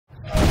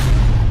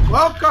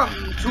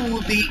Welcome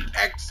to the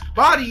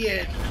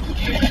xbotian.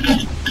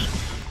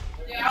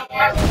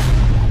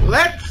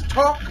 Let's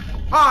talk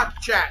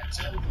podchat.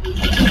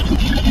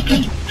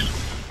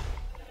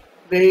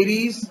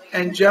 Ladies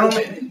and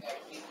gentlemen,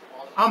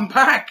 I'm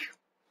back.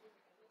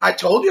 I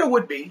told you I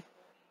would be.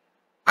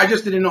 I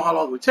just didn't know how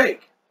long it would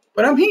take.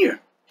 But I'm here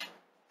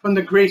from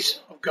the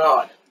grace of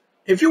God,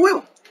 if you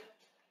will.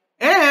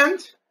 And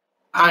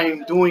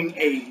I'm doing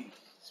a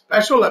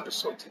special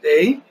episode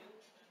today,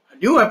 a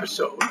new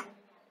episode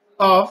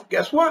of,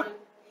 guess what?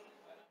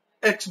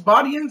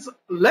 xbotian's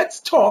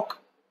Let's Talk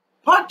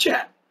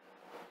podchat.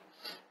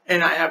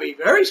 And I have a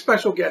very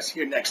special guest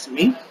here next to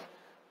me,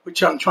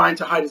 which I'm trying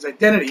to hide his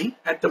identity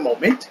at the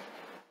moment,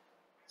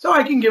 so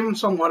I can give him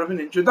somewhat of an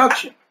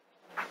introduction.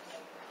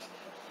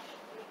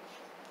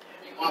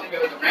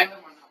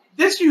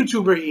 This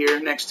YouTuber here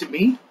next to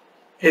me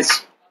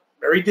is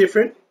very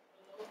different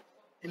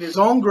in his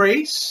own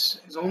grace,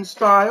 his own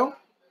style,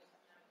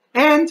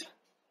 and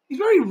he's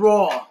very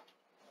raw,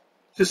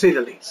 to say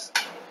the least.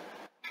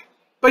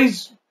 But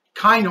he's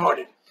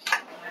kind-hearted,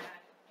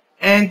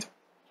 and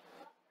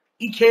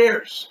he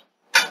cares,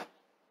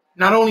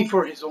 not only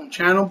for his own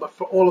channel, but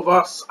for all of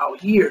us out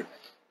here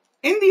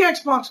in the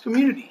Xbox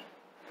community.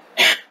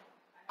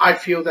 I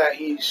feel that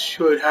he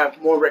should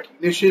have more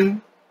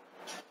recognition,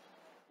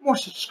 more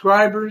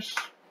subscribers,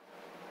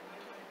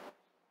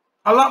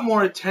 a lot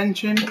more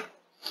attention,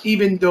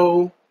 even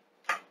though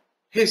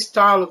his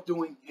style of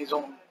doing his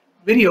own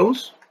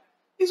videos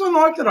is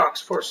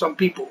unorthodox for some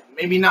people.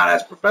 Maybe not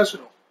as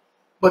professional,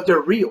 but they're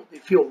real. They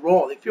feel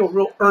raw. They feel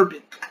real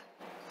urban.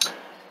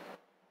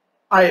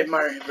 I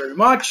admire him very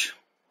much.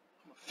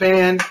 I'm a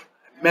fan.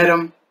 I met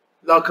him,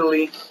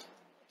 luckily,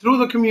 through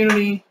the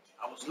community.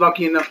 I was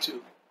lucky enough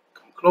to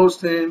come close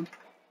to him.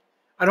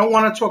 I don't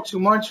want to talk too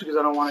much because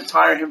I don't want to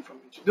tire him from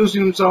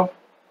introducing himself.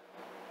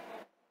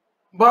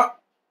 But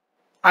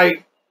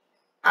I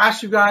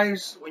ask you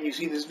guys, when you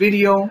see this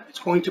video, it's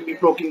going to be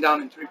broken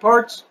down in 3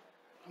 parts.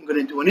 I'm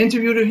going to do an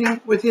interview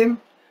with him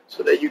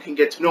so that you can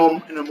get to know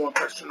him in a more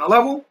personal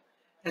level.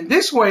 And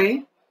this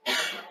way,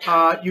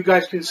 you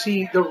guys can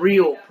see the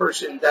real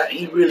person that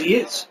he really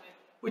is,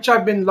 which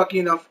I've been lucky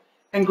enough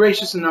and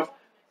gracious enough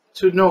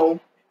to know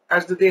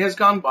as the day has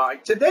gone by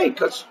today,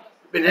 because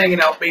we've been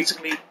hanging out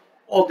basically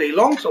all day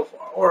long so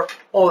far, or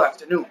all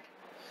afternoon.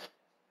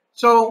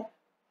 So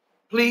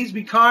please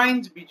be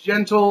kind, be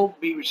gentle,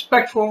 be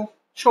respectful,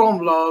 show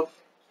him love,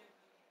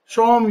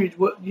 show him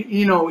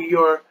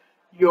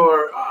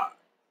your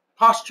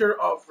posture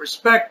of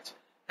respect,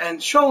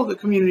 and show the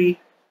community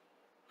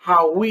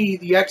how we,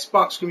 the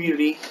Xbox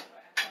community,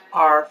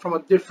 are from a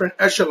different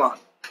echelon.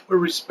 We're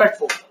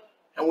respectful,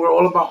 and we're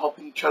all about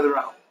helping each other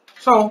out.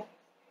 So,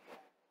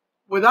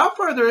 without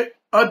further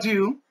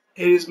ado,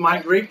 it is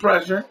my great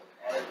pleasure,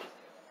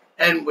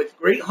 and with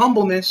great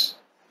humbleness,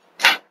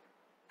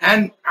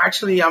 and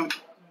actually I'm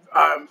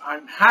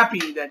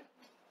happy that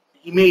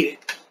he made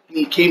it, and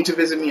he came to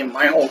visit me in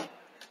my home.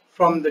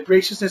 From the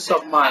graciousness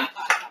of my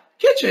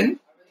kitchen,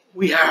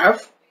 we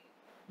have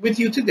with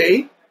you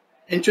today.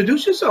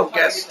 Introduce yourself,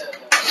 guest.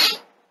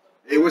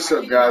 Hey, what's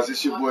up, guys?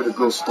 It's your boy, the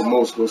Ghost, the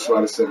most Ghost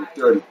Rider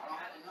 730,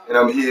 and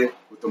I'm here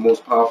with the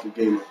most powerful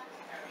gamer,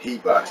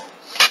 Hebot.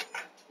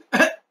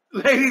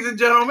 Ladies and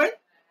gentlemen,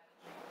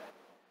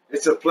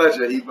 it's a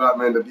pleasure, Hebot,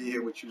 man, to be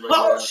here with you right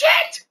now. Oh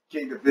shit!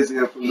 Came to visit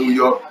him from New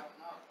York.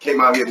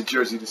 Came out here to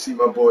Jersey to see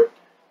my boy.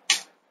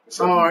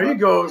 Oh, here you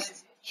go.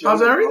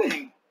 How's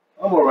everything?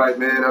 I'm all right,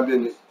 man. I've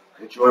been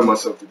enjoying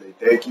myself today.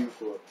 Thank you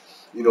for,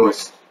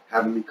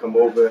 having me come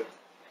over,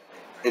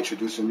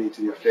 introducing me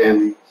to your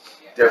family.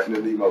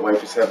 Definitely, my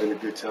wife is having a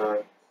good time.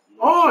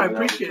 Oh, I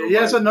appreciate it.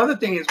 Yes, another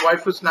thing, his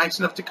wife was nice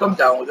enough to come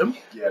down with him.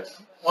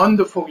 Yes.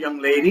 Wonderful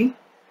young lady.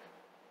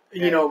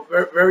 You know,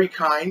 very, very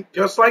kind,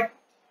 just like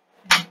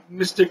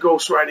Mr.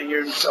 Ghost Rider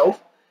here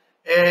himself.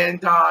 And,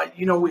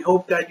 we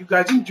hope that you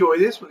guys enjoy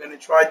this. We're going to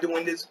try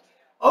doing this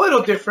a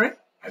little different.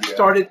 I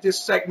started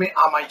this segment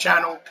on my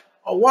channel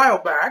a while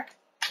back.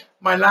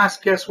 My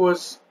last guest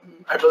was,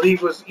 I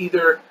believe, was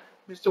either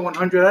Mr.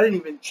 100. I didn't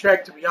even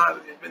check, to be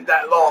honest. It's been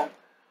that long.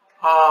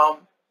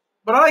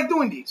 But I like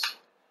doing these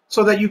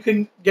so that you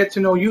can get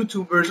to know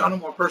YouTubers on a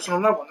more personal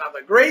level. Now,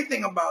 the great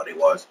thing about it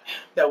was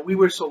that we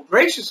were so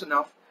gracious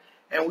enough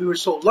and we were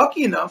so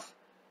lucky enough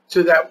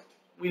to that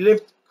we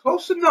lived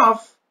close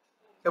enough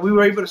that we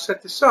were able to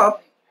set this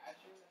up,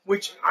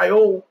 which I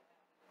owe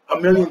a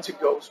million to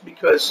Ghost,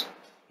 because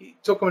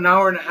it took him an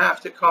hour and a half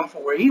to come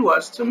from where he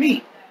was to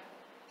me.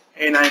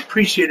 And I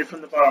appreciate it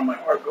from the bottom of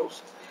my heart,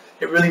 Ghost.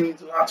 It really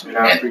means a lot to me.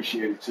 And I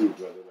appreciate it too,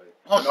 brother.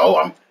 Oh,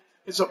 no,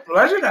 it's a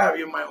pleasure to have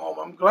you in my home.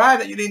 I'm glad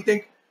that you didn't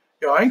think,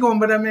 yo, I ain't going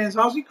by that man's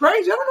house. He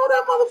crazy. I don't know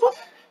that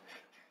motherfucker.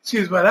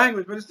 Excuse my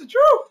language, but it's the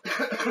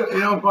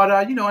truth. But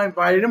I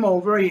invited him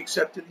over. He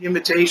accepted the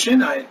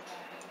invitation.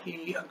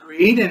 He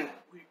agreed, and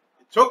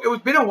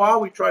it's been a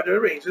while. We tried to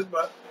arrange this,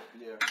 but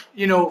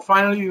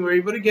finally we were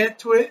able to get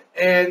to it,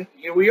 and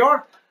here we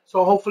are.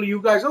 So hopefully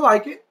you guys will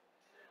like it.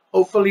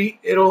 Hopefully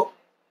it'll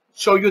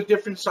show you a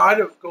different side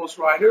of Ghost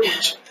Rider,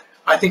 which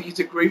I think he's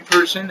a great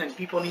person, and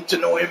people need to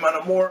know him on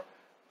a more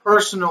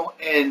personal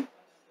and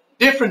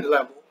different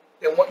level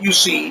than what you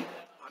see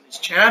on his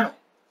channel.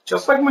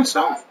 Just like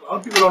myself. A lot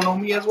of people don't know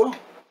me as well.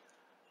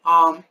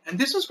 And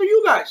this is for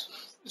you guys.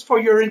 It's for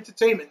your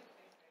entertainment.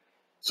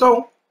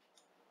 So,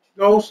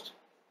 Ghost,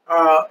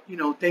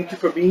 thank you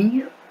for being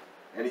here.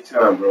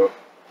 Anytime, bro.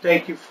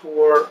 Thank you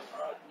for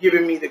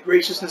giving me the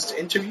graciousness to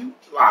interview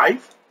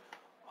live.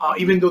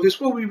 Even though this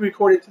will be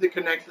recorded to the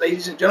Connect,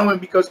 ladies and gentlemen,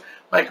 because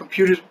my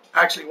computers,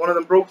 actually one of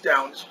them broke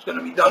down. This was going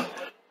to be done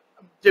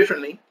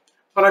differently.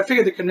 But I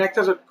figured the Connect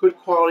has a good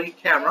quality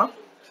camera.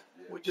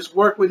 We just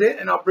work with it,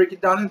 and I'll break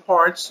it down in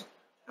parts,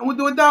 and we'll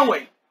do it that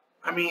way.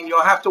 I mean,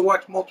 you'll have to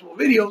watch multiple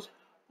videos,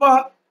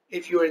 but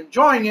if you're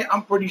enjoying it,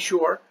 I'm pretty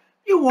sure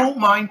you won't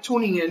mind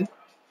tuning in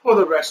for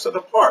the rest of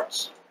the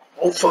parts.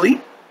 Hopefully,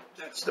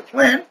 that's the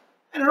plan,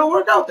 and it'll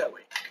work out that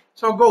way.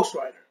 So, Ghost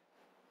Rider,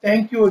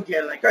 thank you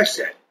again, like I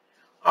said.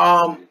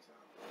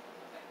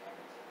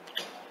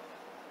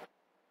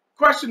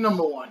 Question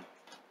number one,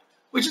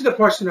 which is the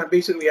question I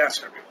basically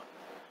ask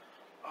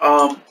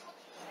everyone.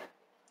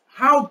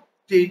 How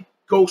did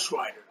Ghost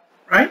Rider,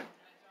 right,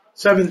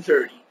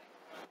 730,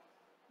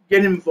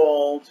 get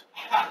involved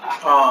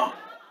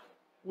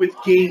with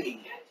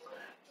gaming?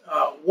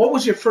 What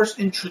was your first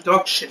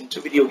introduction to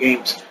video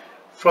games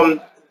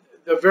from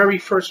the very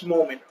first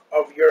moment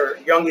of your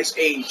youngest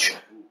age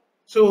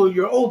to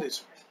your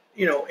oldest,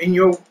 in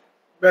your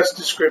best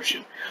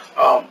description?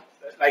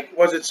 Like,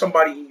 was it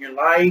somebody in your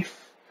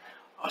life,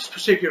 a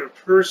particular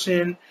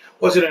person?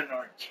 Was it an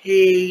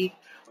arcade?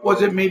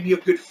 Was it maybe a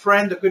good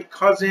friend, a good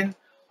cousin,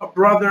 a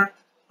brother?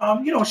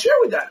 Share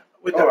with that.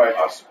 All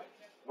right.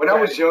 When I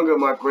was younger,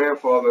 my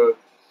grandfather,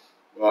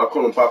 I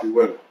call him Papi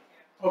Weller.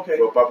 Okay.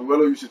 Well, Papi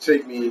Weller used to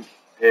take me,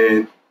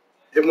 and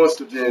it must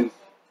have been,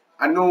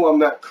 I know I'm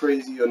not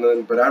crazy or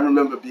nothing, but I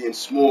remember being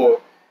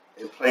small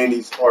and playing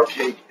these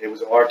arcade, it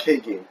was an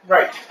arcade game.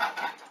 Right.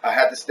 I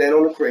had to stand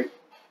on the crate.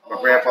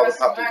 My grandfather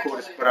popped the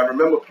quarters, but I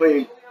remember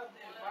playing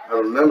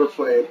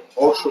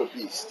Ultra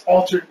Beast.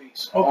 Altered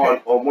Beast.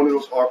 Okay. On one of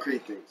those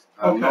arcade things.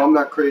 I know I'm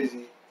not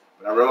crazy,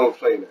 but I remember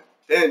playing that.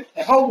 Then,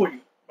 how old were you?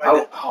 I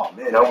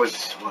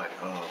was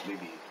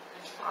maybe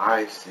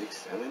 5, 6,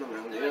 7,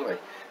 around there.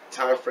 Like,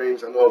 time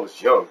frames, I know I was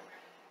young.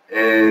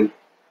 And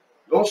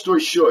long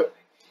story short,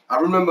 I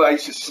remember I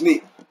used to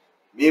sneak.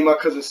 Me and my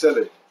cousin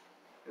Sally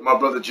and my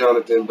brother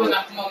Jonathan, but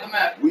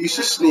we used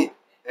to sneak.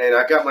 And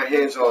I got my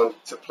hands on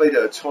to play the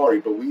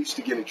Atari, but we used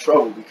to get in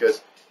trouble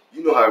because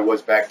you know how it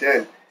was back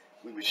then.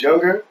 We was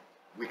younger,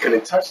 we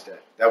couldn't touch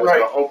that. That was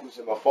my uncles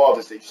and my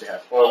fathers. They used to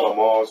have fun, my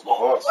moms, my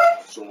aunts.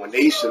 So when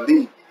they used to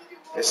leave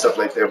and stuff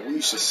like that, we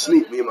used to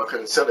sneak, me and my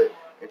cousin Sally,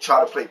 and try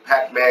to play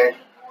Pac-Man,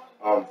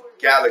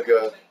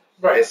 Galaga,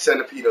 and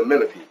Centipede or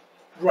Millipede.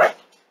 Right.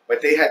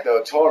 But they had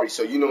the Atari,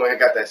 so I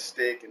got that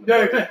stick. And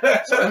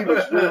so we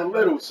was real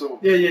little, so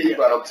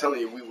but I'm telling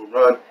you, we would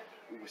run,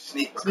 we would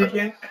sneak in,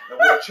 and we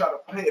would try to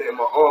play it, and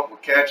my aunt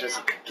would catch us,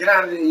 get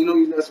out of there,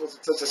 you're not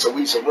supposed to touch us. So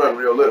we used to run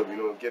real little,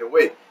 and get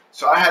away.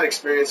 So I had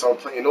experience on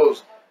playing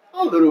those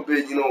a little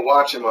bit,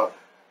 watching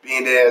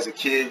being there as a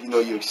kid,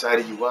 you're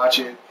excited, you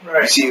watching,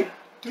 you see,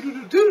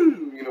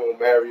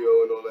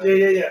 Mario and all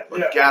that.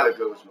 But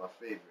Galaga was my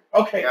favorite.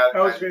 Okay, I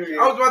was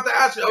about to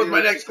ask you. That was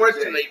my next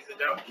question, ladies and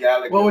gentlemen.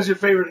 Galaga. What was your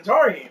favorite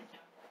Atari game?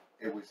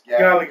 It was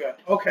Galaga.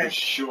 Okay. For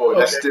sure.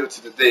 That's still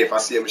to the day. If I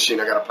see a machine,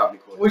 I gotta pop me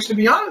cord. Which, to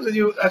be honest with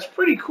you, that's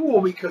pretty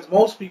cool because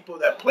most people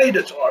that played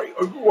Atari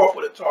or grew up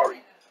with Atari,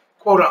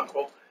 quote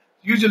unquote,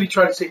 usually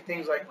try to say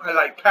things like, I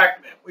like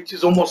Pac-Man, which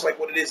is almost like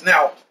what it is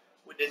now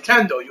with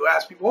Nintendo. You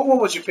ask people, what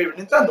was your favorite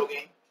Nintendo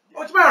game?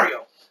 Oh, it's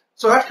Mario.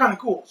 So that's kind of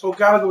cool. So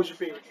Galaga was your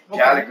favorite game.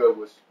 Okay. Galaga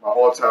was my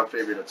all-time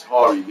favorite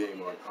Atari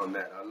game on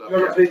that. I love it.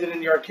 You ever played it in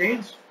the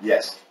arcades?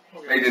 Yes.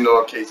 Okay. Played it in the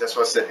arcades. That's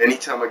why I said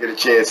anytime I get a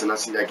chance and I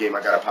see that game,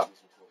 I gotta pop me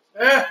some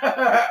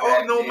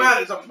cords. No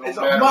matter. It's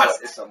a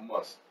must. It's a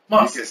must.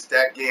 Because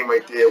that game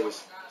right there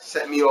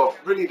set me off.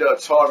 Really, the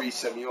Atari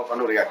set me off. I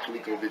know they got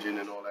ColecoVision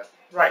and all that.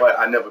 Right. But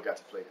I never got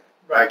to play that.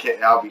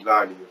 Right. I'll be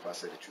lying to you if I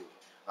say the truth.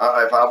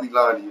 If I'll be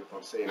lying to you if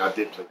I'm saying I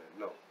did play that.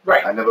 No.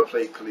 Right. I never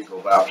played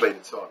Coleco, but I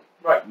played Atari.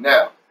 Right.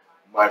 Now,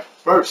 my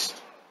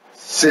first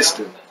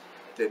system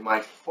that my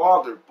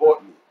father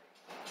bought me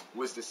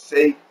was the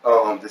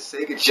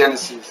Sega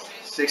Genesis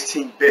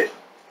 16-bit.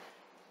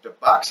 The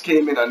box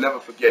came in, I'll never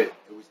forget it.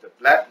 It was the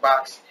black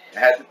box, it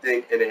had the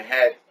thing, and it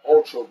had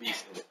Ultra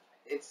Beast in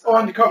it.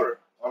 On the cover.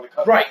 On the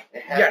cover. Right.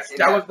 Yes,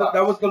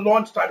 that was the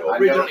launch title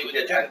originally.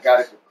 I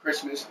got it for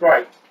Christmas.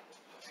 Right.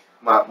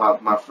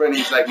 My friend,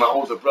 he's like my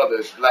older brother,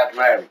 is Black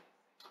Larry.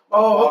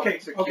 Oh,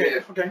 okay.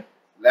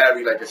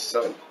 Larry like a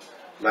son.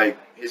 Like,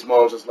 his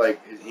mom's just like,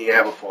 he didn't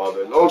have a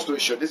father. Long story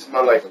short, this is my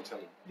life, I'm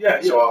telling you.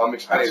 Yeah. So I'm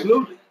explaining.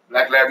 Absolutely.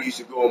 Black Larry used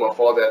to go, and my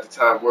father at the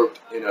time worked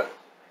in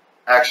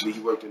he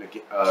worked in a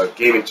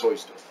gaming toy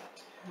store.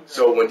 Okay.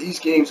 So when these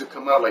games would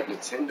come out, like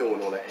Nintendo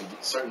and all that, and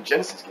certain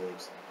Genesis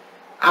games,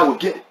 I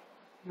would get it.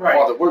 My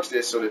father works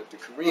there, so that the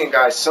Korean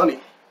guy, Sonny,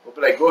 would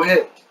be like, go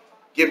ahead,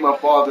 give my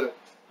father,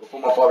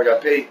 before my father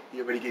got paid, he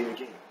already gave me the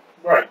game.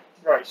 Right.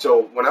 Right.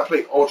 So when I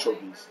played Ultra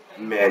Beast,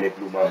 man, it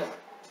blew my mind.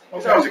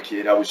 Because I was a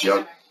kid, I was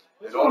young.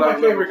 It's one of my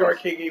favorite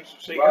arcade games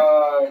from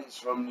Sega. Rise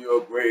from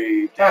your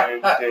grave.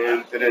 Dun,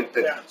 dun, dun, dun,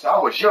 dun. So I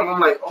was young. I'm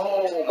like,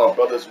 oh, my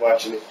brother's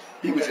watching it.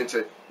 He was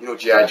into,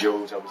 G.I.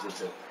 Joes. I was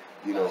into,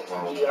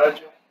 G.I.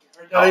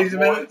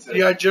 Joe.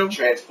 G.I. Joe.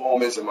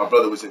 Transformers, and my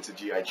brother was into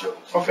G.I. Joes.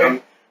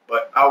 Okay.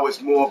 But I was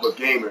more of a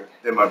gamer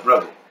than my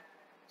brother.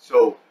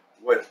 So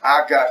when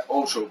I got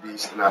Ultra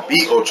Beast and I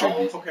beat Ultra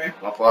Beast,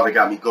 my father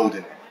got me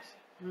Golden Axe.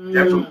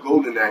 Then from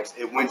Golden Axe,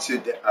 it went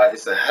to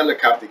it's a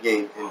helicopter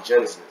game in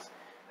Genesis.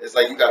 It's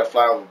like you gotta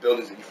fly over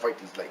buildings and you fight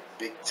these like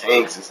big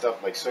tanks and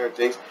stuff, like certain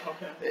things.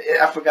 Okay.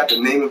 I forgot the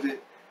name of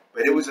it,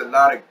 but it was a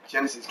lot of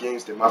Genesis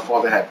games that my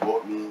father had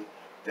bought me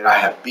that I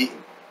had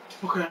beaten.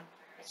 Okay.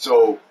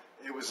 So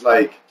it was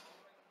like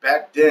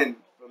back then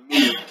for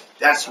me,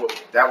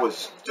 that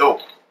was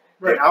dope.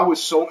 Right. And I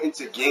was so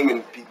into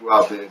gaming people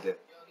out there that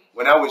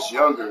when I was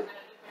younger,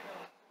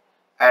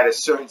 at a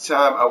certain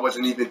time, I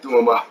wasn't even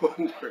doing my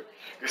homework.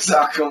 Because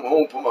I'll come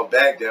home, put my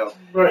bag down,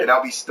 and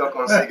I'll be stuck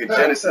on Sega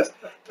Genesis.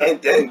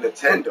 And then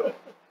Nintendo.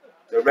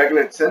 The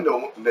regular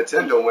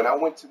Nintendo, when I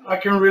went to I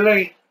can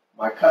relate.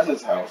 My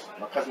cousin's house,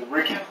 my cousin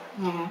Ricky,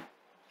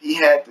 he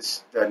had the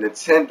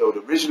Nintendo,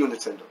 the original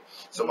Nintendo.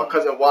 So my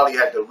cousin Wally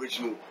had the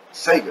original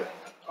Sega.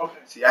 Okay.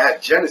 See, I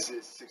had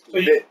Genesis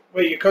 16-bit.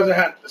 Wait, your cousin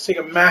had the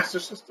Sega Master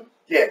System?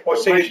 Yeah. Or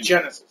Sega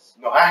Genesis?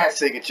 No, I had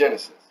Sega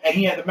Genesis. And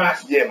he had the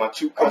Master System? Yeah, my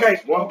two cousins.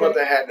 Okay. One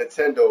brother had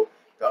Nintendo,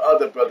 the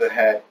other brother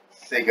had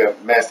Sega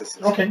Master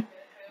System. Okay.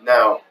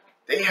 Now,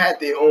 they had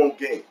their own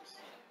games.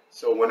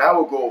 So when I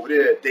would go over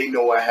there, they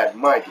know I had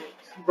my games.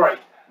 Right.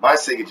 My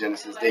Sega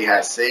Genesis, they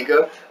had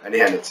Sega and they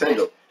had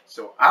Nintendo.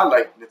 So I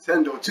like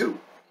Nintendo too.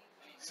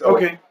 So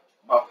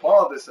my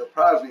father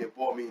surprised me and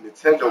bought me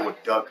Nintendo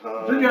with Duck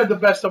Hunt. So you had the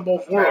best of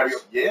both worlds.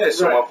 Yeah,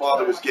 so my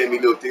father was getting me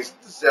little things.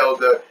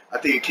 Zelda, I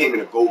think it came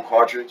in a gold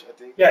cartridge, I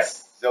think.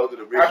 Yes. Zelda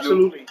the original.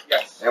 Absolutely,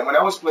 yes. And when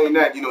I was playing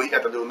that, he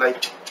got the little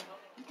knife.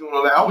 Doing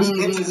all that. I was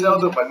into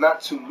Zelda, but not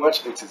too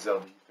much into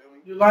Zelda. You feel me?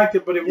 You liked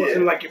it, but it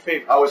wasn't like your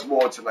favorite. I was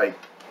more into like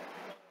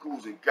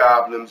Ghouls and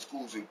Goblins,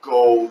 Ghouls and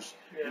Ghosts.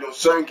 Yeah.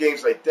 Certain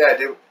games like that.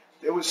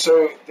 There was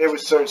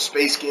certain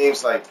space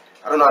games like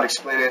I don't know how to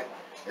explain it.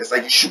 It's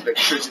like you shoot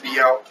electricity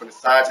out from the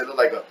sides. It looked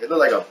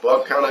like a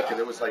bug counter because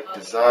it was like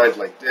designed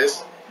like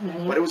this,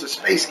 but it was a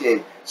space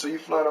game. So you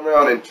flying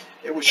around and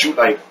it would shoot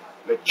like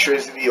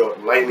electricity or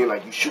lightning,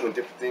 like you shooting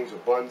different things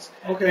with buttons.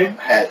 Okay.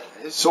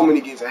 There's so many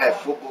games. I had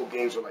football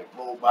games with like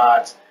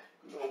robots.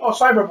 Oh,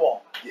 Cyberball.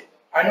 Yeah.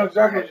 I know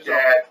exactly what you're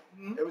talking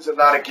about. There was a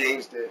lot of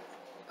games that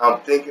I'm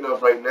thinking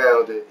of right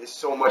now that it's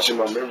so much in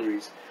my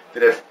memories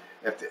that if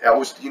I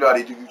was, how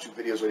they do YouTube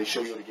videos where they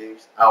show you the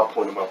games, I'll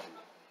point them out for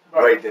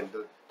you. Right then,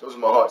 those are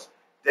my hearts.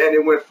 Then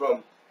it went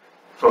from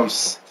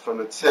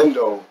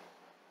Nintendo.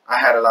 I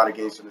had a lot of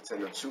games for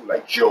Nintendo too,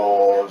 like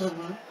Jaws.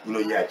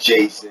 You had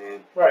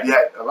Jason. Right. You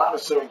had a lot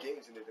of certain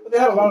games in it. They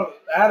had a lot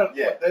of.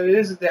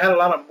 They had a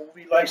lot of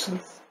movie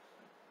license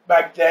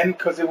back then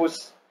because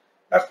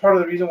that's part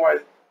of the reason why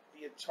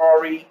the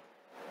Atari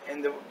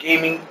and the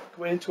gaming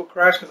went into a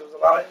crash because there was a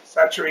lot of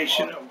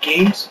saturation of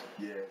games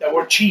that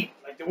were cheap,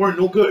 like they weren't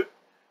no good.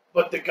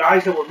 But the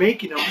guys that were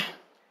making them,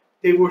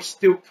 they were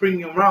still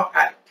premium out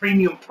at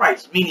premium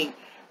price, meaning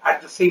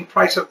at the same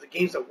price of the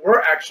games that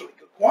were actually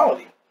good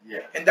quality. Yeah.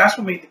 And that's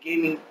what made the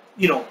gaming,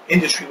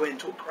 industry went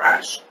into a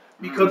crash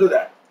because of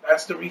that.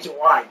 That's the reason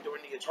why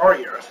during the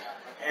Atari era.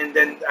 And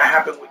then that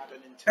happened with the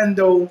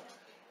Nintendo.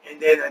 And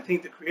then I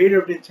think the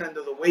creator of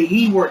Nintendo, the way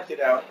he worked it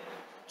out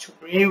to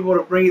be able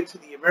to bring it to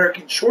the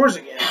American shores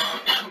again,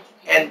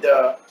 and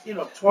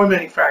toy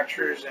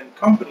manufacturers and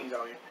companies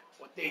out here,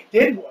 what they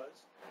did was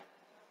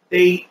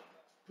they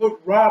put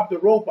Rob the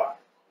Robot,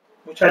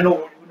 which I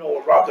know you know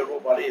what Rob the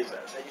Robot is.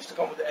 That used to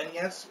come with the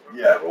NES.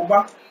 That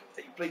robot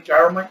that you play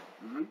Gyromite.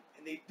 And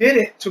they did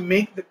it to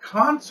make the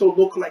console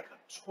look like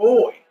a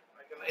toy,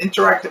 like an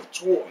interactive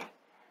toy,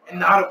 and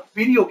not a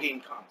video game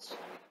console.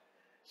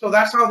 So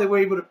that's how they were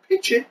able to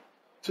pitch it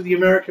to the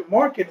American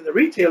market and the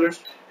retailers,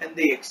 and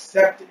they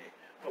accepted it.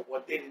 But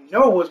what they didn't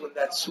know was when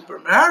that Super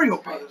Mario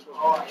Brothers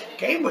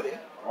came with it.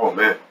 Oh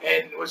man!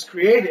 And it was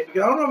created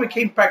because I don't know if it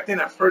came back then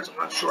at first. I'm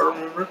not sure. I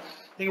don't remember.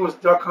 I think it was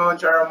Duck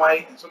Hunt,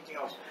 Gyromite, and something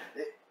else.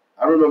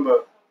 I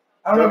remember.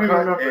 I don't even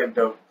remember. And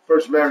the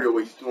first Mario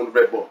where he's doing the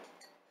red ball.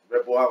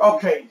 Red ball out.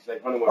 Okay. He's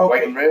like running with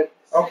white and red.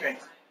 Okay.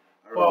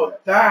 Well,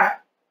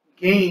 that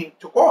game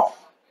took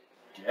off.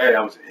 Yeah,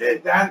 that was a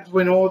hit. That's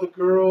when all the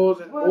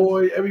girls and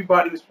boys,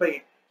 everybody was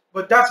playing.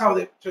 But that's how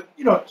they, to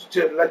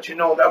let you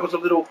know, that was a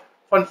little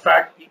fun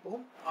fact, people,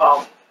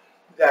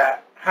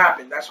 that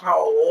happened. That's how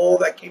all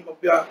that came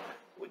about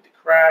with the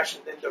crash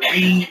and then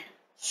the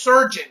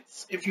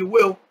resurgence, if you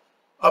will,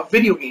 of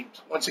video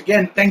games. Once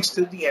again, thanks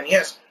to the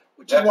NES,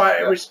 which is why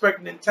I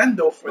respect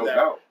Nintendo for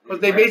that. Because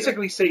they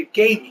basically saved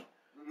gaming.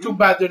 Too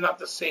bad they're not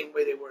the same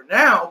way they were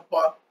now,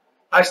 but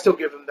I still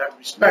give them that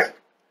respect.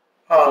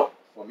 For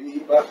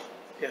me,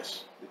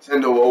 yes,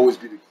 Nintendo will always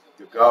be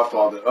the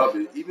godfather of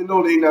it, even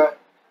though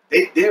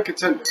they're a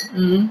contender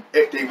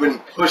if they really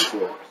push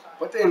for it.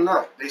 But they're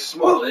not. They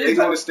smart. They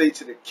want to stay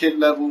to the kid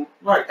level.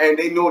 Right. And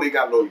they know they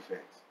got loyal fans.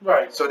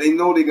 Right. So they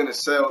know they're going to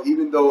sell,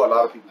 even though a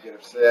lot of people get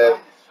upset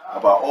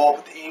about, oh,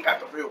 but they ain't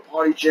got the real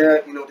party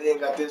chat. You know, they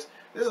ain't got this.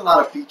 There's a lot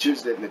of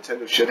features that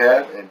Nintendo should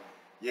have. And,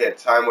 yeah,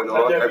 time went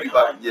on.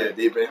 Everybody, they're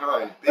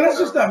behind. But that's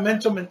just that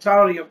mental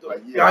mentality of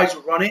the guys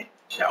who run it.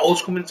 That old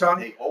school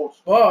mentality. Old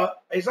school.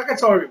 But it's like I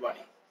tell everybody.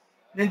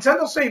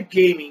 Nintendo saved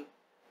gaming,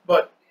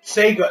 but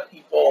Sega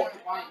evolved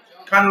it.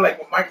 Kind of like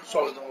what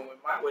Microsoft is doing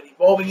with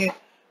evolving it.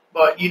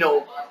 But, you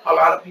know, a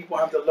lot of people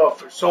have the love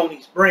for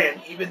Sony's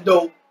brand, even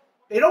though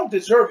they don't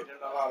deserve it in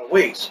a lot of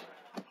ways.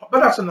 But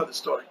that's another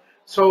story.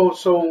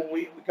 So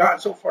we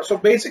got so far. So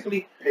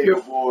basically,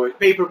 Paperboy.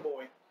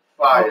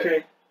 Fire.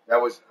 Okay.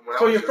 That was.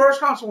 So your first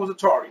console was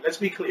Atari. Let's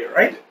be clear,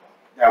 right?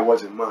 That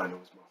wasn't mine. It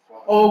was my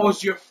father's. Oh, it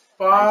was your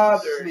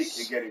father's. Sneak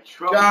and get in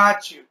trouble.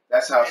 Got you.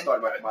 That's how I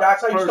started my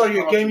That's how you started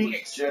your gaming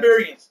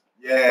experience.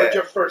 Yeah. But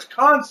your first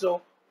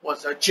console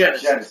was a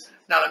Genesis.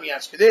 Now let me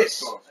ask you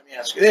this. When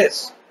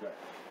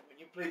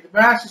you played the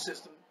Master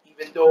System,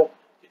 even though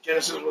the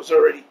Genesis was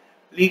already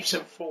leaps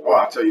and forward. Oh,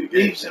 I'll tell you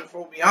again. Leaps and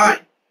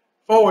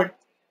forward.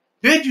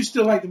 Did you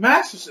still like the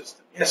Master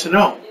System? Yes or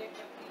no?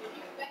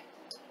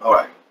 All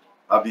right.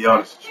 I'll be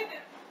honest with you.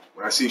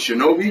 When I see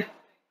Shinobi,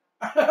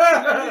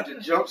 and he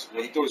jumps,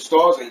 when he throws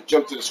stars and he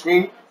jumps to the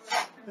screen,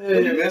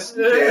 and you miss,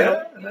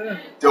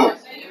 dope.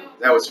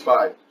 That was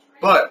fire.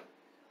 But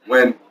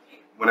when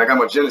I got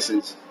my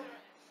Genesis,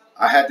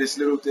 I had this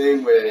little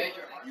thing where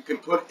you can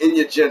put in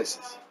your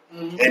Genesis,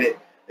 and it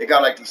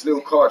got like these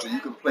little cards where you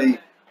can play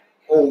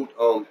old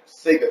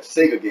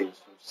Sega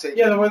games.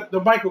 Yeah, the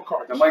micro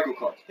cards. The micro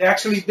cards. They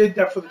actually did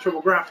that for the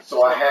TurboGrafx.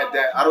 So I had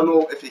that. I don't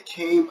know if it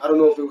came. I don't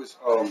know if it was.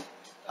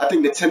 I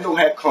think Nintendo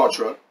had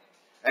Contra,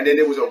 and then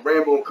there was a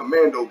Rambo and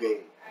Commando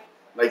game,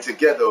 like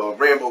together, a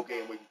Rambo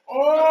game.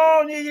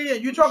 Oh yeah.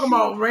 You're talking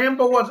about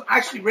Rambo was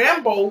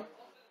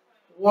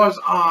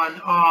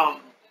on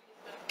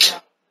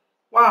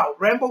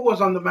Rambo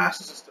was on the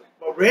Master System.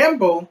 But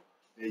Rambo,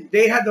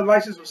 they had the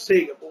license with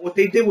Sega. But what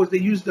they did was they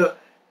used the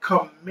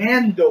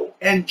Commando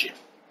engine.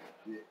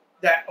 Yeah.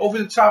 That over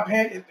the top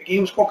hand, the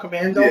game was called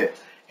Commando. Yeah.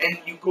 And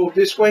you go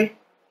this way,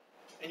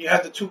 and you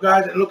have the two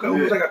guys that look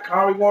almost like a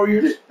Kari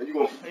Warriors.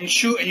 Yeah. And you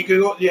shoot, and you can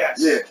go,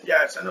 yes,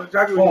 I know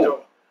exactly what you're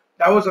doing.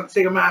 That was on the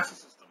Sega Master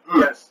System,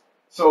 yes.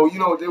 So, you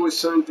know, there were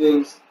certain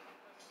things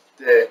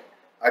that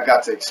I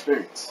got to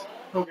experience.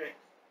 Okay.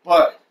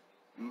 But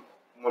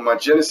when my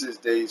Genesis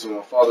days, when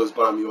my father was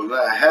buying me all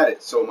that, I had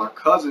it. So my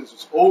cousins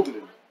was older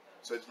than me.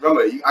 So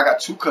remember, I got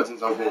two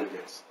cousins I'm going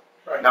against.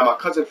 Right. Now my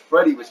cousin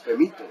Freddie was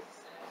Femito.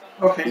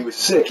 Okay. He was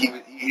sick.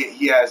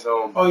 He has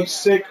Oh, he's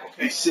sick.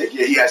 Okay. He's sick.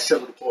 Yeah, he has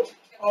cerebral palsy.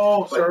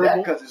 Oh,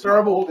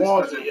 cerebral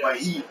palsy. Cousin, but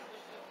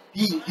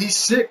he's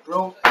sick,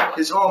 bro.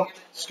 His arm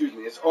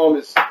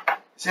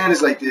his hand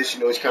is like this, you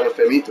know, it's kind of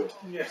Femito.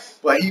 Yes.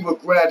 But he would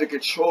grab the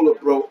controller,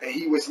 bro, and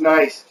he was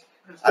nice.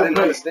 I didn't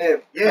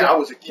understand. Yeah, I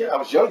was a kid. I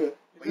was younger.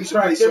 But he used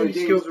to play certain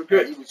games. Skills were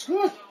good. He was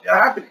good. Yeah,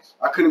 happiness.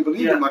 I couldn't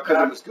believe it. My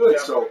cousin was good.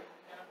 Yeah. So,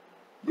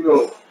 you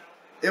know,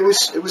 it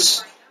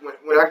was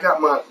when I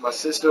got my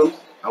system,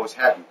 I was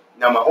happy.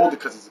 Now my older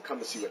cousins would come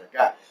to see what I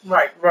got.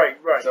 Right.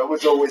 So it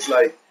was always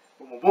like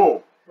boom,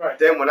 boom. Right.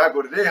 Then when I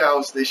go to their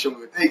house, they show me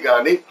what they got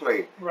and they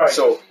playing. Right.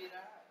 So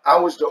I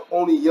was the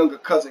only younger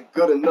cousin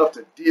good enough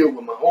to deal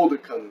with my older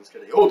cousins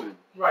because they older than me.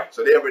 Right.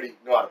 So they already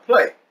know how to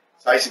play.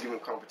 So I used to give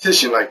them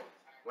competition. Like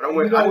when I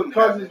went, with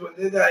cousins when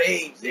they're that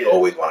age, they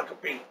always want to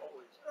compete.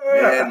 Always.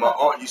 Man, my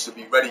aunt used to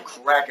be ready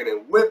cracking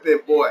and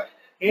whipping, boy.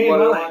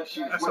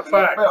 That's a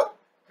fact.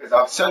 Because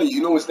I'm telling you,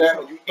 you know what's that?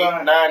 When you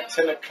 8, 9,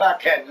 10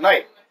 o'clock at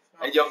night,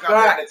 and you got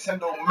that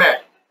Nintendo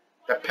Mac,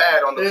 the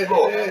pad on the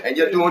floor, and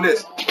you're doing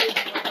this.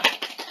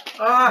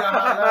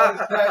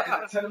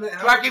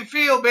 Track and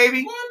field,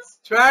 baby. What?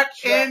 Track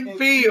and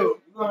field.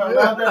 You know how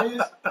loud that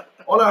is?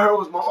 All I heard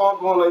was my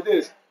arm going like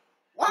this.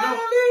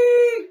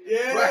 Wally!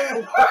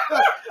 Yeah.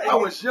 I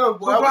was young,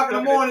 boy. 2 o'clock in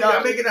the morning,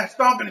 I'm making that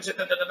stomping and shit.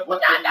 What y'all doing?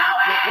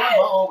 My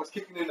arm was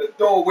kicking in the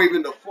door,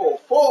 waving the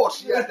 4-4.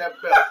 She had that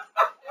belt.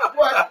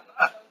 What?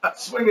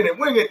 Swinging and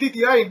winging.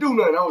 Titi, I ain't do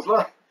nothing. I was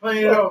like,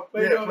 playing it off.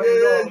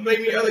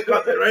 Maybe the other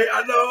cousin, right?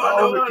 I know.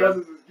 All the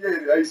cousins was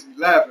gay. I used to be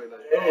laughing.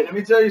 Like, hey, let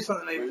me tell you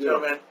something, ladies and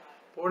gentlemen.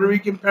 Puerto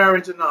Rican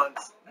parents and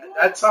aunts. At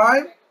that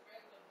time,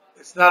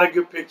 it's not a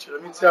good picture.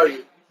 Let me tell you.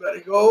 You better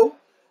go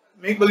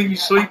make believe you're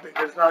sleeping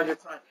because it's not a good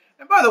time.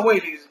 And by the way,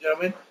 ladies and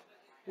gentlemen,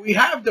 we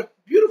have the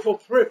beautiful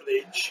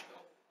privilege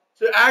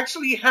to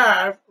actually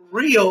have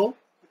real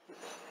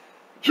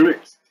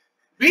drinks.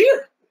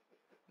 Beer.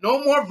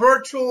 No more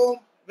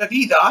virtual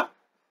bebida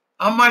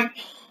on my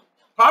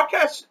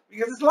podcast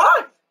because it's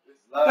live.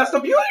 That's the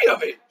beauty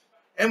of it.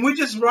 And we're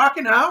just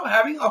rocking out,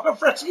 having a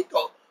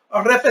refresquito.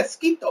 Oh,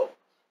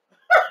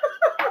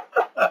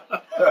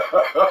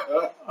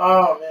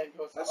 man.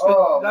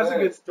 That's a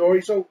good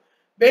story. So,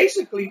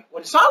 basically,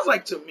 what it sounds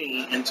like to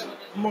me, and to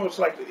most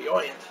likely the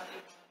audience,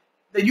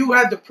 that you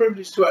had the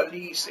privilege to at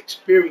least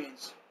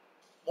experience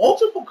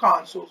multiple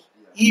consoles,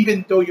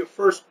 even though your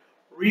first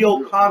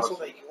real console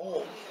that you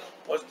owned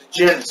was the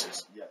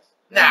Genesis. Yes.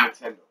 Now,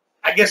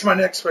 I guess my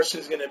next question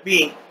is going to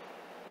be: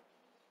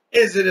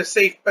 is it a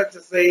safe bet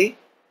to say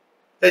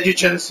that your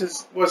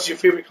Genesis was your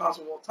favorite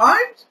console of all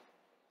time,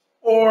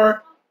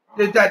 or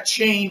did that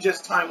change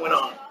as time went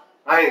on?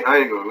 I ain't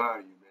gonna lie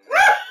to you,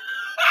 man.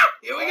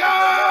 Here we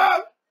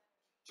go.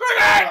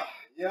 Trigger.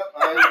 Yep,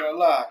 I ain't gonna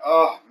lie.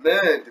 Oh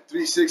man, the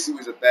 360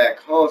 was a bad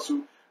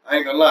console. I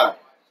ain't gonna lie.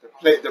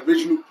 The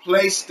original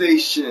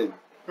PlayStation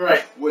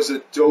was a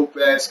dope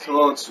ass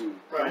console.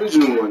 The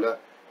original one,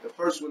 the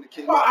first one that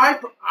came out.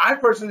 I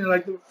personally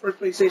like the first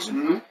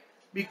PlayStation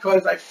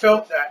because I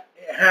felt that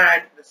it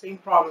had the same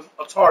problems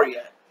Atari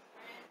had.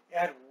 It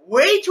had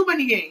way too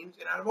many games,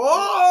 and out of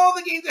all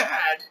the games it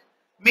had,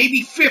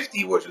 maybe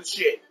 50 was the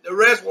shit. The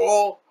rest were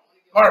all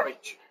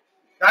garbage.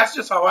 That's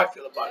just how I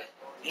feel about it.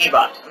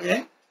 Ebot,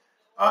 okay?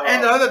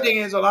 And the other thing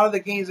is, a lot of the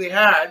games they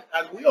had,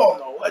 as we all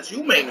know, as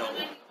you may know,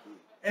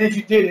 and if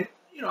you didn't,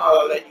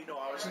 I'll let you know,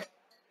 obviously,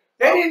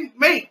 they didn't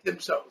make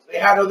themselves. They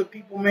had other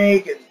people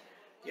make, and,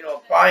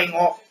 buying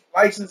off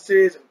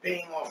licenses and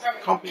paying off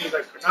companies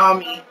like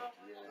Konami,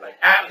 like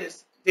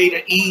Atlas,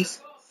 Data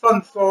East,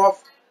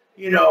 Sunsoft,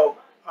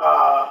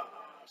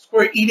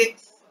 Square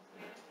Enix,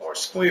 or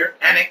Square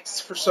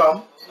Enix for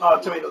some,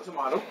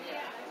 tomato,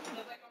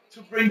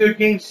 to bring their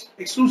games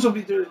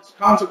exclusively to its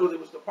console because it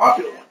was the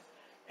popular one.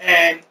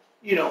 And,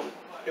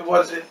 it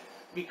wasn't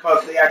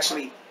because they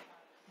actually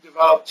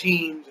developed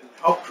teams and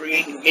helped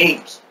create new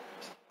games.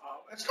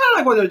 It's kind of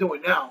like what they're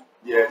doing now.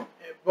 Yeah.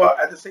 But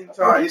at the same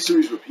time...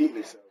 history's repeating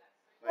itself.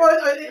 Like,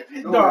 well,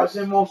 it does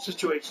in most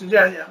situations.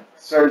 Yeah.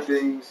 Certain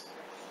things,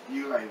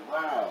 you're like,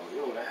 wow,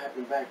 that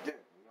happened back then.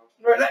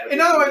 Right. In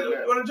other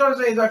words, what I'm trying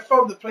to say is I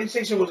felt the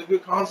PlayStation was a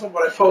good console,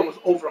 but I felt it was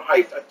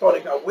overhyped. I thought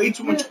it got way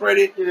too much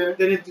credit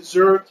than it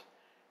deserved.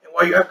 And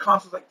while you have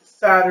consoles like the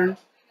Saturn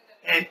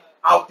and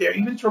out there,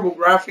 even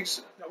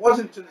TurboGrafx, that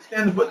wasn't to the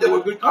standard, but they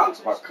were good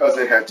consoles. My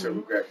cousin had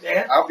TurboGrafx.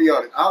 Yeah. I'll be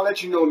honest. I'll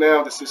let you know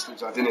now the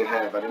systems I didn't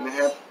have. I didn't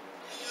have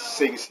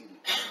Sega CD.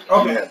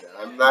 Okay. That.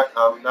 I'm not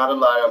a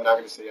liar. I'm not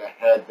going to say I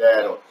had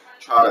that or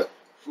try to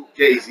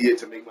fugazi it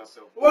to make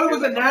myself. Well, it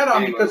was an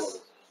add-on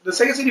because the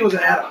Sega CD was an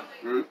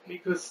add-on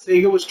because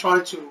Sega was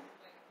trying to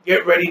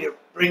get ready to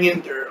bring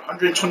in their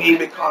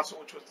 128-bit console,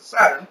 which was the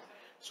Saturn.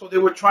 So they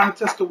were trying to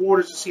test the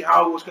waters to see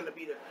how it was going to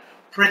be to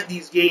print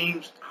these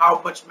games,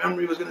 how much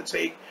memory it was going to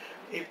take,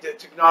 if the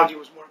technology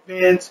was more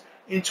advanced,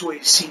 into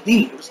a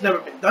CD. It was never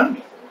been done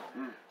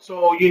before.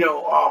 So,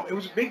 it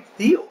was a big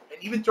deal.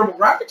 And even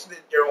TurboGrafx did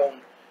their own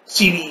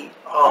CD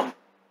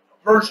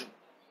version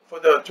for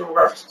the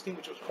TurboGrafx 16,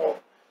 which was called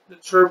the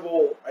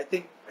Turbo, I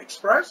think,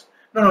 Express?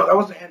 No, that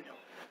was the handheld.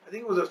 I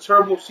think it was a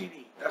Turbo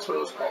CD. That's what it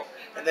was called.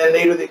 And then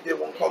later they did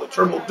one called the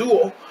Turbo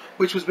Duo,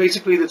 which was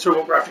basically the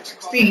TurboGrafx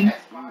 16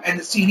 and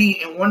the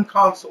CD in one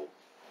console,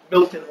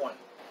 built in one.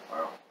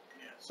 Wow.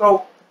 Yeah.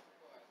 So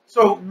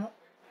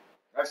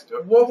that's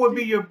dope. What would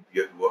be your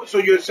so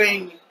you're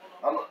saying?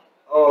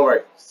 All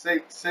right.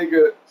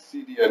 Sega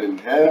CD I didn't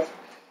have.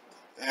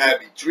 I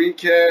had the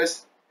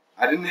Dreamcast.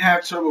 I didn't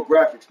have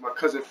TurboGrafx. My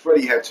cousin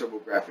Freddie had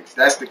TurboGrafx.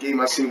 That's the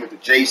game I seen with the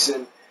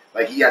Jason.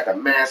 Like he had the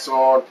mask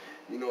on,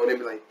 and they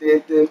be like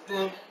ding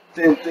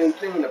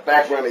in the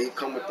background, and he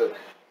come with the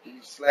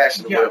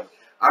slashing the whatever.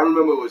 I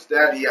remember it was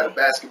that. He had a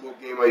basketball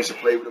game I used to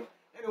play with him,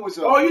 and it was.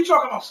 You're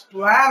talking about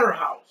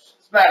Splatterhouse.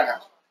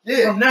 Splatterhouse.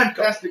 Yeah. From Namco.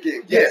 That's the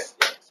game. Yes.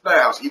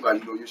 Splatterhouse. Eba,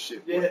 you know your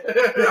shit. Yeah.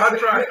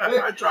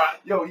 I tried.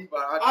 Yo,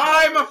 Eba,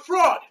 I'm a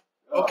fraud.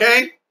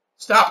 Okay.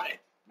 Stop it.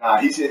 Nah,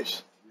 he said.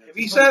 If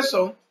he says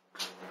so.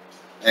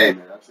 Hey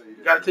man, I'll tell you.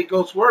 You gotta take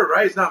Goat's word,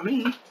 right? It's not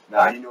me.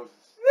 Nah, he knows.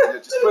 Yeah,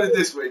 just put it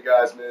this way,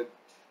 guys, man.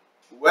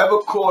 Whoever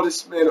called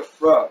this man a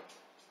fraud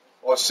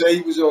or say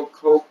he was on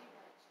coke,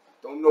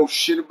 don't know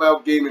shit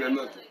about gaming or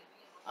nothing.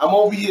 I'm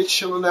over here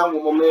chilling out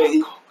with my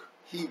man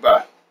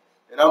He-Bot.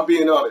 And I'm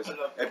being honest.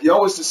 If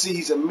y'all was to see,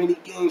 he's a mini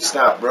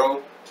GameStop,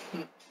 bro.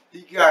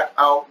 He got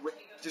out.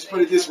 Just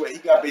put it this way, he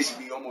got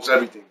basically almost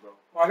everything, bro.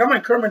 Well, I got my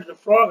Kermit the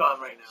Frog on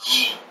right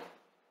now.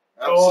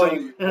 I'm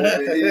telling you,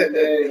 over here,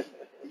 man.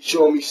 He's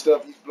showing me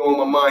stuff. He's blowing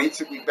my mind. He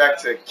took me back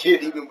to a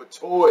kid, even with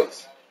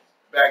toys.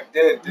 Back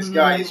then, this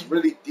guy is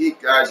really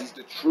deep, guys. He's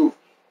the truth.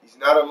 He's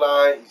not a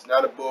lie. He's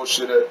not a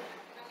bullshitter.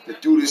 The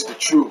dude is the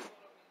truth.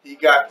 He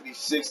got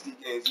 360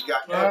 games. He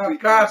got everything.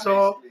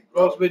 Caso,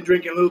 Ro's been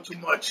drinking a little too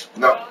much.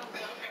 No.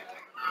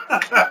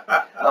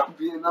 I'm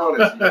being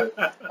honest, man.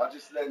 I'll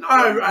just let you know.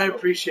 I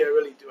appreciate it. I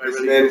really do.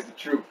 This man is the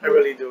truth. I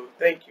really do.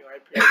 Thank you. I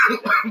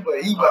appreciate that.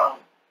 But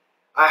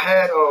I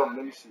had,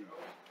 let me see.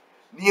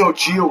 Neo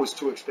Geo was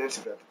too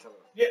expensive at the time.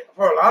 Yeah,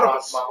 for a lot of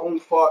us. My own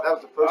father, that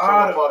was the first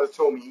time my father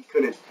told me he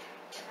couldn't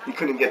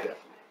get that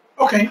for me.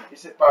 Okay. He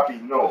said,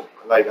 Papi, no,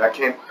 like I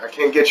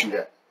can't get you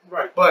that.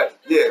 Right. But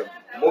yeah,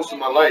 most of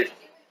my life,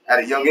 at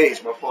a young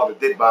age, my father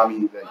did buy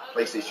me like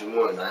PlayStation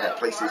 1. I had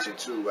PlayStation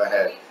 2. I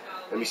had,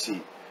 let me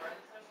see,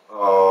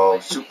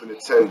 Super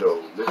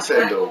Nintendo,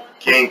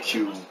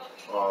 GameCube.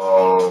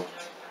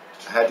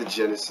 I had the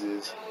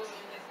Genesis.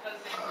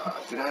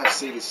 Did I have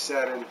Sega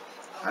Saturn?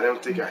 I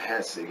don't think I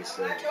had Sega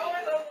Saturn.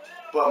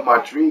 But my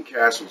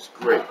Dreamcast was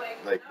great.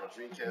 Like my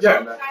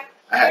Dreamcast,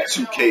 I had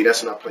 2K.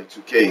 That's when I played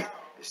 2K.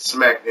 it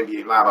smacked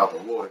NBA Live out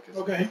the water. Cause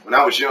Okay. when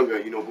I was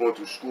younger, going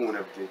through school and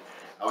everything,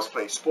 I was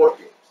playing sport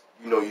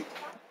games.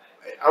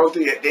 I don't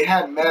think they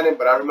had Madden,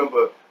 but I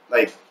remember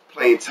like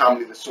playing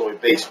Tommy the Sawyer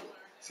baseball.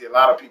 See, a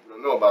lot of people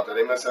don't know about that.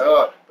 They might say,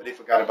 "Oh," but they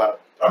forgot about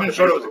it. Tommy the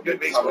Sawyer was a good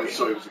baseball Tommy the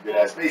Sawyer was a good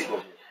ass baseball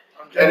game.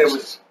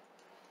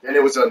 Then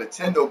it was a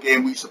Nintendo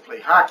game we used to play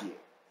hockey in.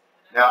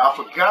 Now I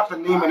forgot the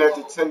name of that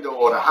Nintendo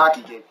or the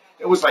hockey game.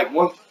 It was like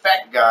one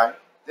fat guy,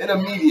 then a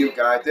medium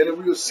guy, then a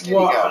real skinny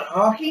guy.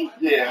 Hockey?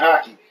 Yeah,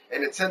 hockey.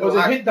 And Nintendo Was it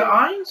hockey Hit the game.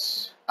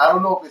 Ice? I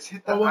don't know if it's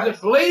Hit the Or was Ice.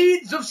 it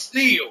Blades of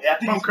Steel? Yeah, I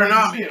think from it's Blades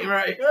of Konami, Steel.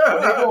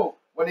 right?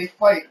 When they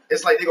fight,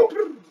 it's like they go.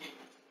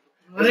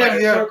 It's like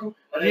a circle,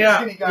 and then a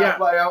skinny guy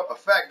fly out, a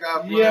fat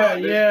guy fly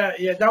out.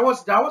 Yeah. That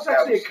was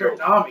actually a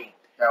Konami.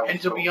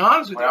 And to be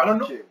honest with you, I don't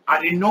know.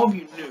 I didn't know if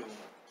you knew.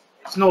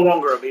 It's no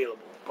longer available,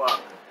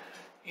 but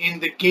in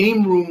the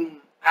Game Room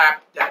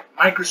app that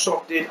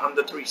Microsoft did on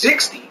the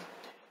 360,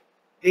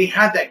 they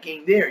had that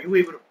game there. You were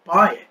able to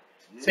buy it.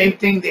 Yeah. Same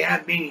thing, they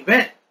had Main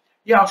Event.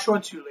 Yeah, I'll show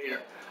it to you later.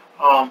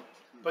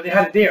 But they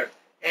had it there.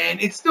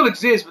 And it still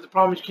exists, but the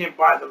problem is you can't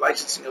buy the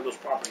licensing of those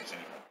properties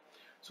anymore.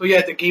 So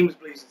yeah, the game is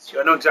Blazing Steel.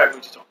 I know exactly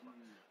what you're talking about.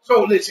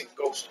 So listen,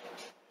 Ghost.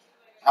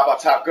 How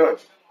about Top Gun?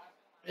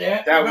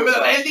 Yeah, remember the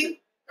landing?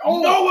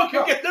 Oh, no one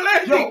can get the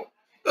landing. Yo,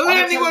 the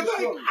landing was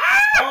like,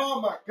 oh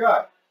my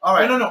God. All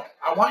right. No.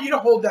 I want you to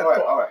hold that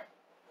thought. All right.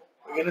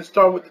 We're going to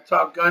start with the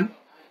Top Gun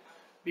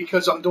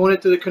because I'm doing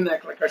it to the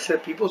Connect, like I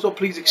said, people, so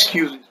please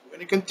excuse me. We're going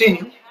to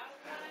continue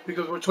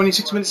because we're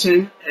 26 minutes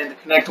in and the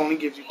Connect only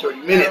gives you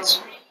 30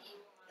 minutes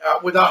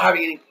without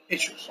having any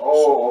issues.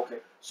 Oh, okay.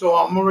 So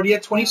I'm already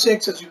at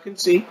 26, as you can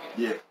see.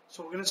 Yeah.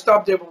 So we're going to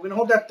stop there, but we're going to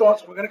hold that thought.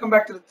 So we're going to come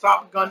back to the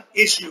Top Gun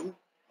issue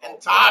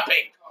and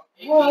topic.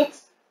 What?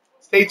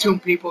 Stay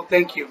tuned, people.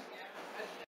 Thank you.